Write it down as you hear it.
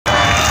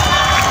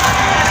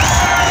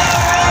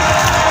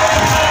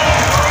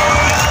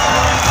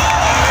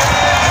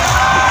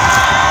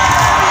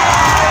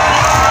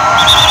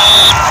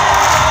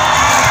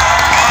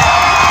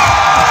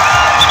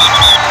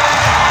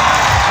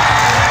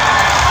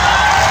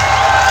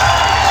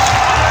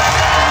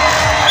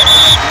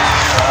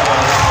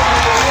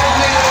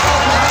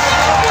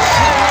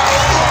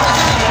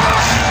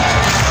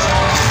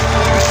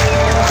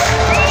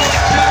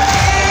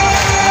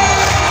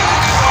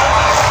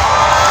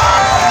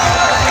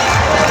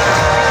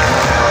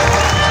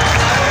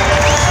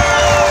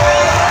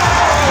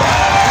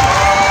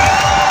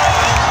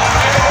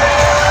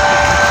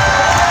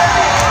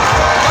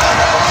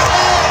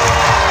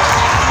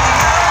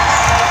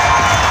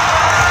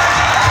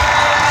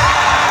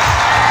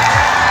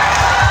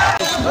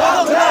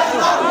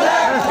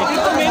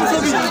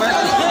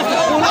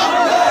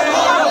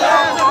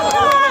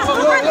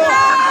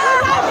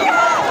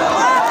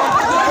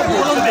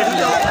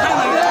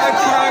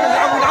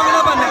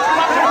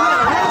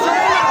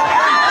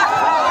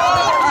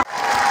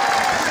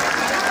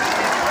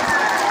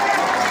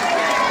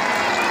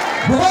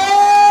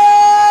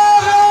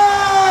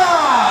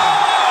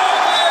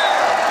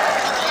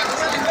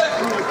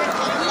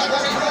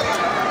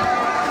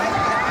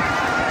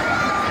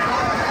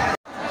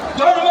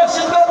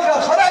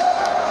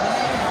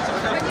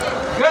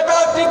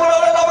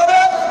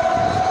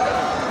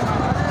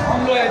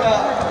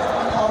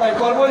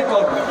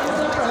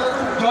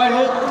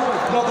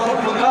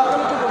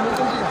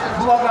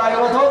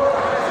아니고 더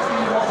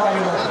Motha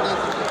아니고.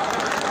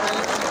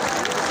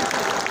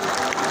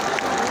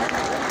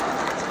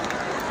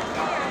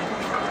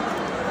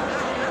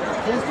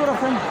 Change करो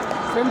frame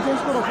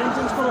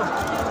change करो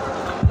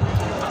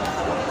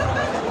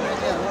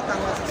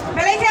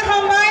Malaysia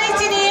Khambai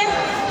Tini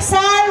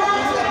Sal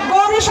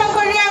Gori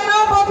Shankari Angno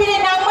Bobini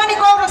Nangmani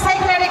Goro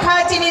Cyclari Kha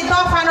Tini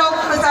Dofano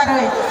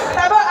Kuzaroi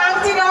Tabo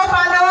Angtino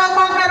Panawa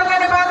Kongkaro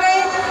Kane Bagai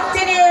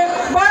Tini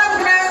Borang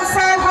Grand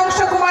Sal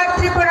Hongsho Kumar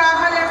Tripura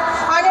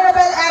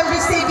Honorable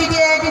MDC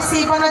DDADC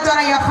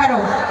Bonajora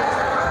Yafaro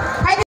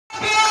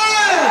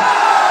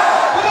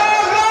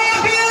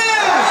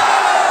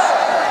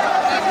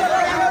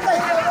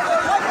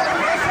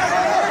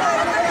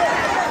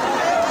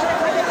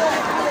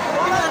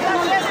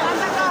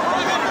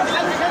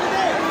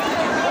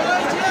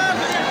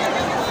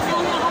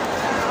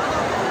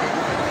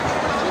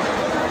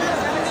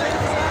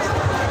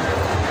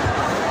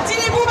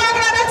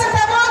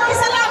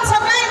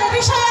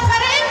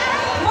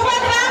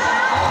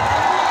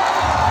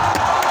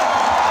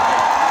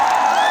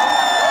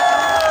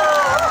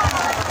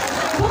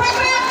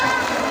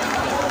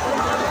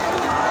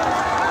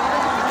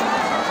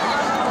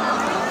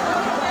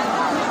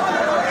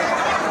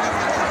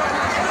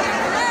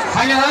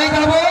Hai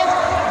kamu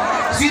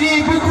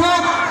sini buku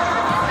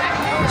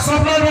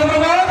sebelah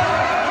nomor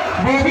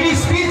mobil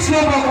speech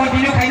nomor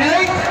continue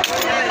kainai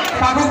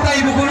pakuk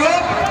tai buku lo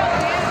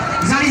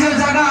zari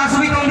jaga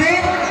asubi tolde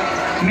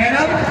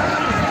madam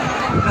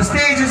the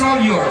stage is all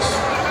yours.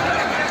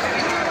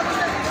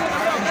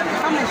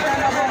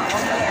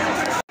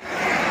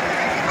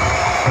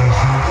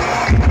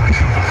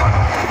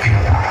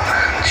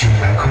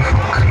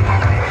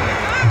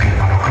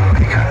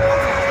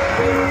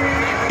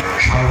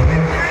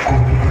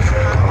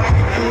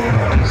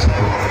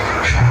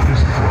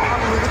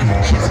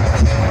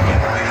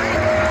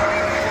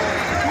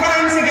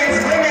 Crimes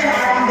against women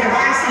are on the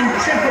rise in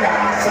Tipra.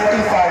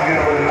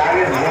 35-year-old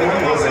married woman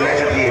was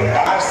allegedly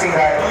embarrassing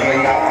her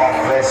area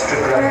of West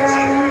Tipra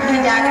district.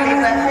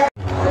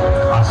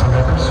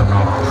 Astabal suno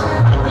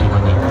menerima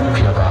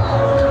fiaba.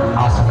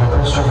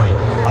 Astabal sumai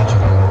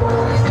ajuno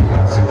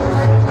dikasih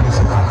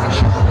bersama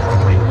siapa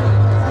pun.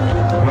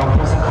 Yang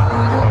bersama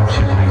orang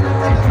siapa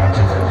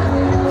dikasih.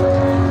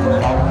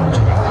 Tahun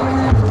juga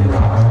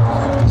berbeda.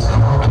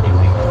 Semua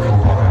kini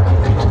bukan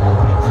itu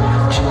bukan.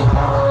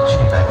 Cina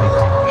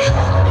mereka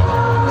sendiri.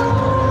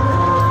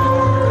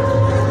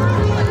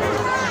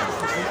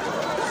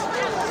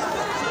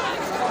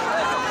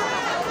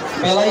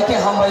 Melaike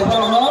hambai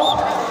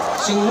barono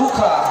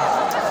Wngkha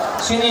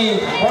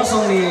sini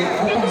borsongni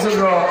bukuk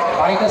zero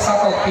baika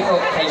sakok pikok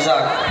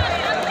kaizak.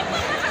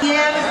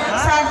 Yang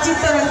sarjit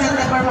terangkan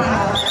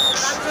terpermana.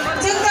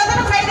 Jika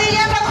terkait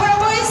dia tak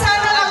kerabui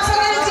sana langsung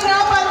dari Cina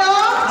Pano,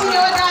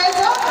 Cina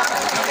Daeso.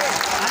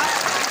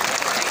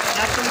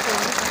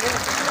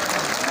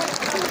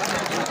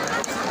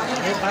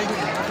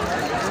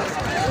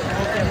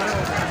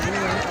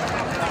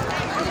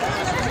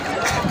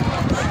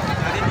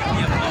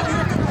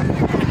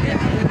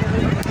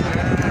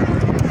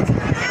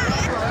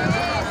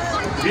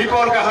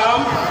 Bipor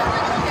Kaham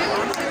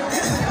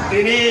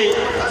Tini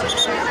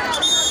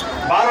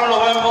 12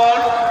 November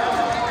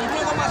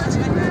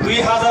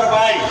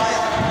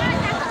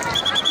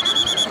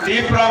 2022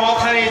 Tipra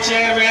Motha ni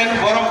chairman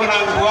Borong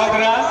Kenang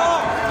Buagra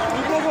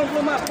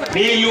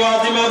ni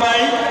Yuazima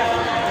Bai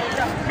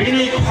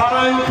Bini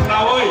Kharang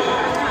Nawoi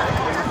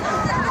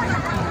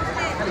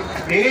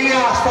Ini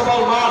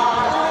Astabal Mat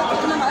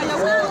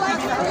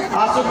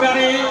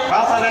Asukani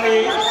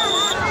Basanani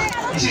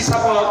isi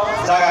sapo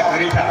jaga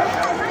gerita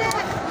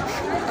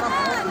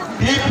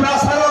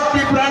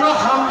Tipra no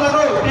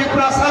hamdago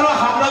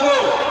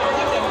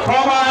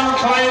proman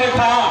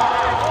khairta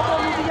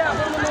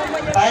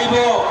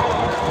taibo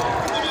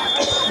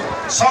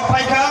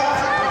sophaika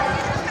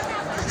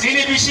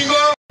jini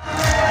bisingo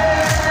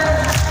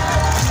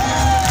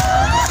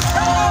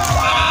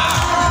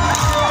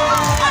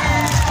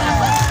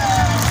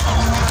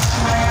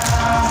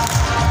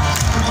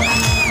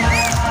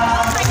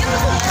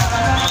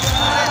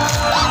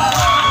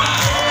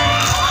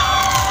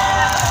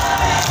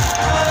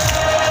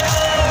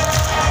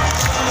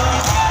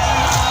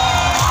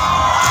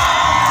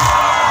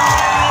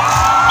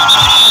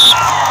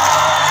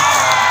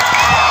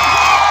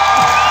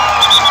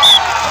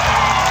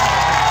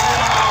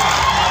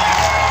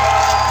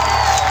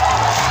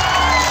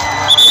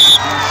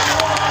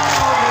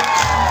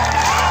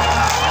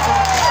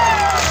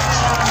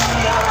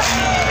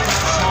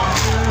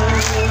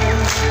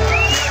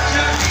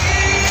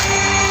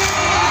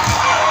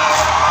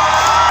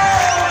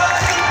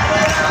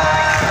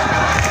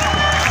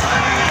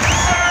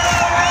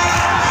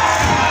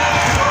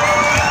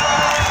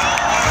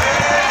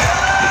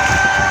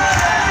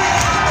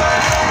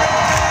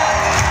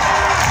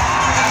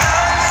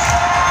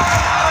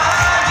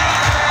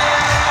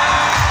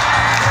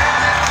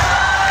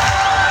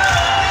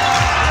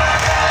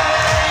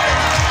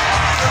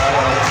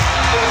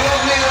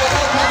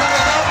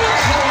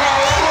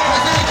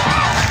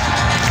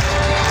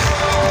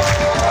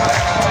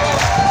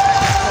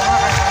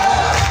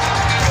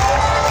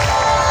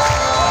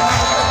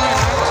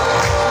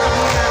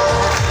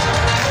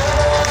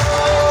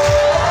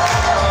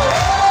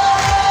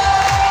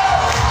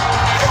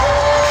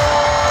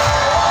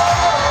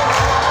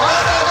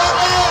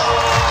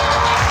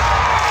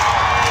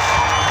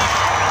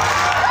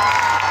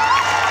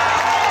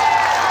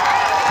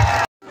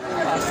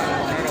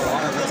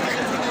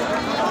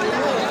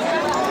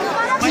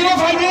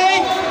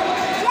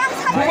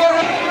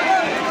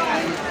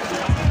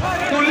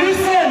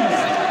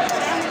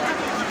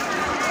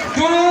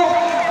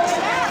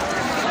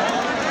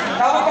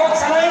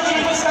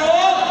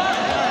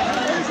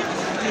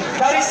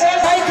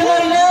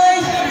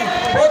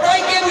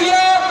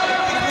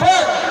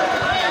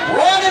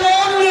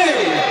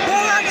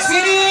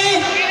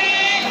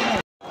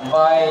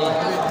by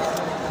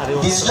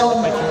Digital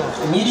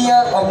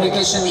Media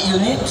Communication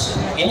Unit.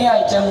 Any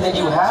item that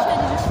you have,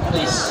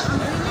 please.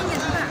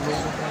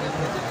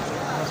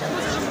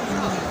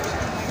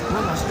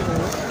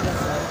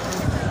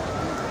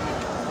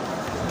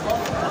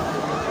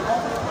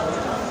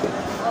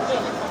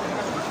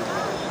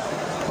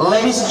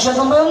 Ladies and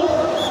gentlemen,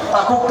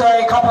 takuk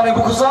tay kapane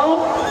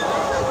bukusang,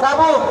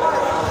 tabu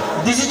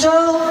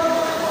Digital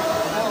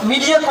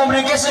Media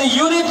Communication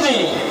Unit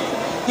ni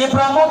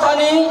Tipra Motha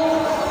ni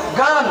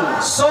gan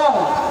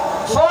song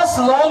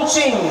first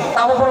launching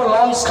tabu pro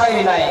launch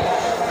kai nai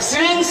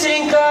sering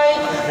sering kai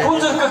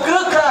kunjur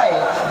kekrek kai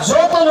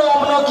joto no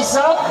omno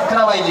kisah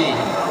kenapa ini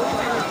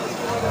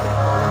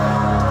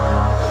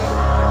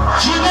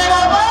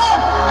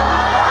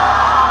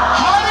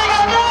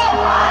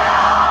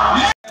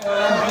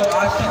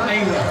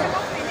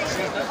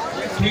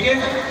ठीक है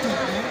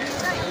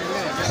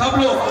सब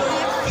लोग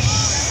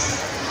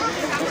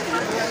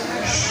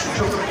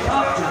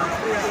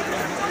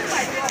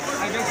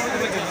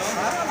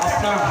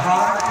अपना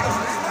हाथ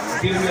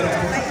दिल में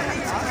रखें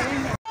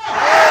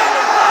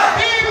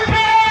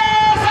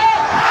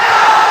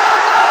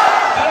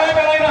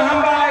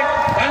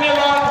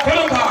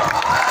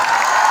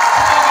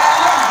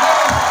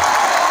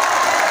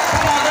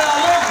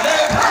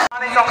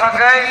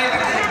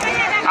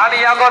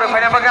Ali agor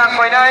fayna bagan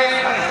koinai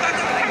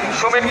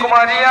Sumit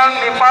Kumari yang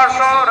di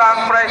parso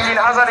rang prai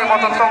 3,000 ni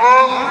motor tongo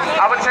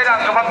abad saya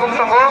rang kebangkung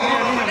tongo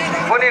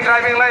boni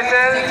driving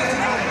license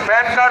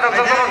PAN card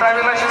atau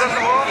driving license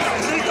tongo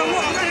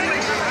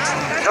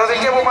jadi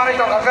ke bumari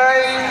tong agai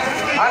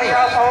ali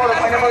asawar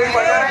fayna bagi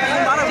koinai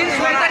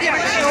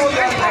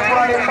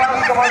Kumari pas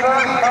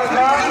kemagan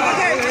kalsa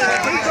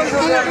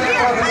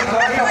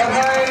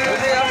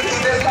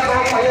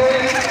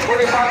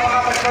boni pas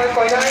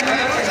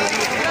koinai